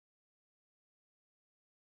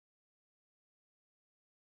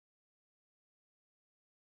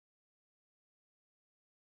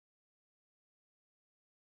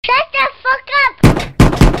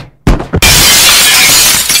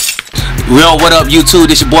Yo, what up YouTube?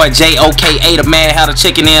 This your boy Joka, the man how to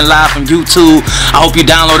checking in live from YouTube. I hope you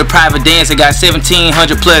downloaded Private Dance. It got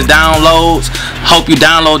 1,700 plus downloads. Hope you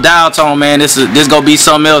download Dial Tone, man. This gonna be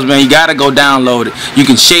something else, man. You gotta go download it. You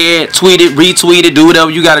can share it, tweet it, retweet it, do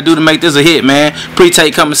whatever you gotta do to make this a hit, man.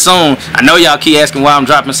 Pre-tape coming soon. I know y'all keep asking why I'm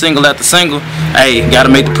dropping single after single. Hey, gotta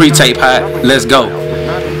make the pre-tape hot. Let's go.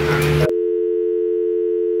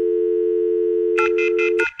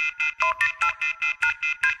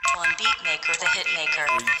 Beatmaker, the hit maker.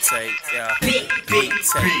 Tape, yeah. Beat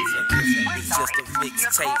tape. It's just a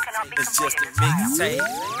mixtape. It's just a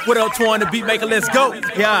mixtape. What up, Twan, the beat maker? Let's go.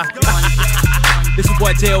 Yeah. This your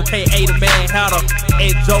boy Joka, the man how to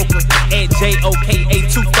at Joka at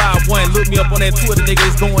JOKA251. Look me up on that Twitter, nigga.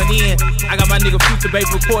 It's going in. I got my nigga Future Baby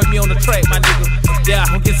record me on the track, my nigga. Yeah,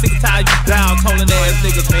 I'm getting sick and tired of you down-toning ass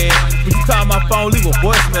niggas, man. When you call my phone, leave a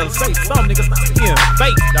voicemail. Say something, nigga. Stop being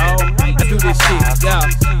fake, dog. I do this shit. Yeah.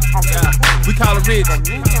 We call it rich.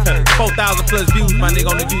 4,000 plus views, my nigga,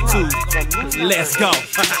 on the YouTube. Let's go.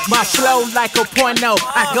 My flow like a porno.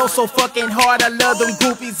 I go so fucking hard. I love them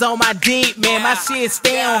groupies on my dick, man. My shit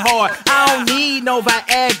stay on hard. I don't need no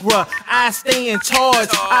Viagra. I stay in charge.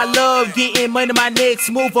 I love getting money. My next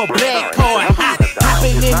move a black card.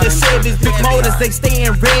 Hopping in the Chevys, big motors, they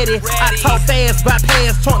staying ready. I talk fast,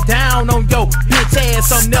 bypass, trunk down on your bitch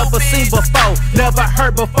ass. I'm never seen before, never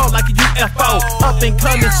heard before like a UFO. Up and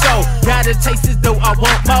coming show, gotta taste this dough, I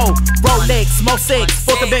want more. Rolex, more sex,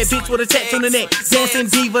 fuck a bad bitch with a tattoo on the neck. Dancing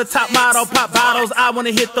diva, top model, pop bottles. I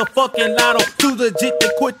wanna hit the fucking lotto. Too legit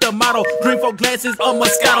to quit the model. Drink 4 glasses of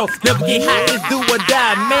Moscato. Never get hot, it's do or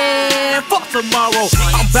die, man. Fuck tomorrow.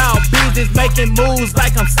 I'm about business, making moves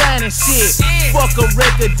like I'm signing shit. Fuck a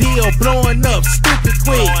record deal, blowing up stupid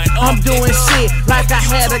quick. I'm doing shit like I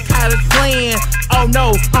had a college plan. Oh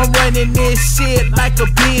no, I'm running this shit like a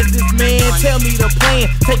businessman. Tell me the plan,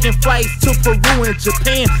 taking flights to Peru and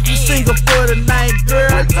Japan. You single for the night,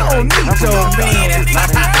 girl, you don't need your man.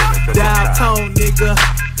 Dial tone, nigga,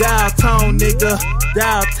 dial tone, nigga,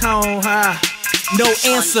 dial tone high. No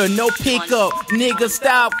answer, no pickup, nigga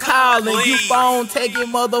stop calling. You phone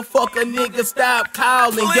taking motherfucker, nigga stop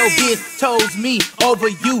calling. Yo bitch chose me over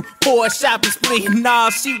you for a shopping spree. Nah,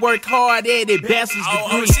 she worked hard at it, bachelor's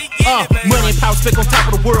degree. Money and power spec on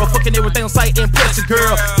top of the world, fucking everything on sight, impress a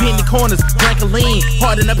girl. Bend the corners, drink a lean,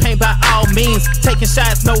 hard in the paint by all means. Taking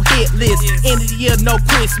shots, no hit list. End of the year, no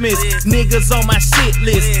Christmas. Niggas on my shit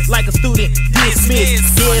list, like a student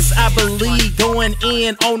dismissed. Yes, I believe going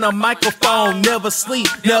in on a microphone. Never sleep,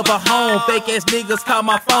 never home. Fake ass niggas call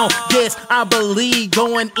my phone. Yes, I believe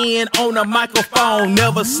going in on a microphone.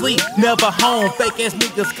 Never sleep, never home. Fake ass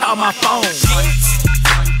niggas call my phone.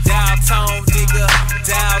 Dial tone, nigga.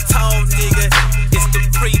 Dial tone, nigga. It's the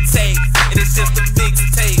pre-tape, and it's just a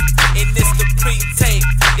mixtape. And it's the pre-tape,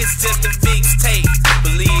 it's just a mixtape.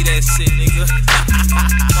 Believe that shit, nigga.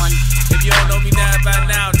 If you don't know me now by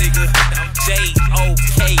now, nigga, I'm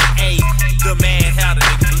Joka, the man how to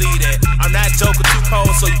nigga. Believe that. I'm not Joka too cold,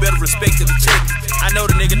 so you better respect it. Check. I know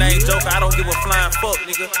the nigga named Joka. I don't give a flying fuck,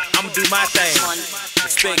 nigga. I'ma do my thing.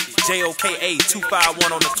 Respect it.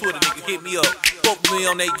 JOKA251 on the Twitter, nigga. Hit me up. Fuck me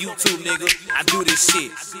on that YouTube, nigga. I do this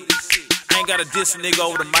shit. I ain't gotta diss a nigga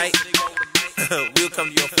over the mic. We'll come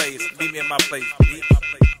to your face. Meet me in my place.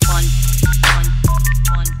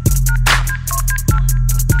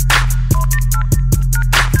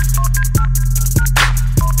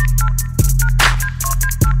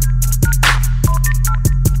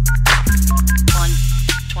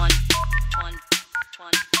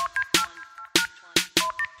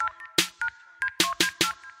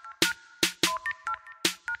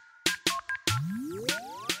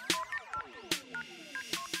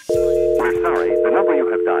 We're sorry, the number you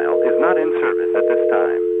have dialed is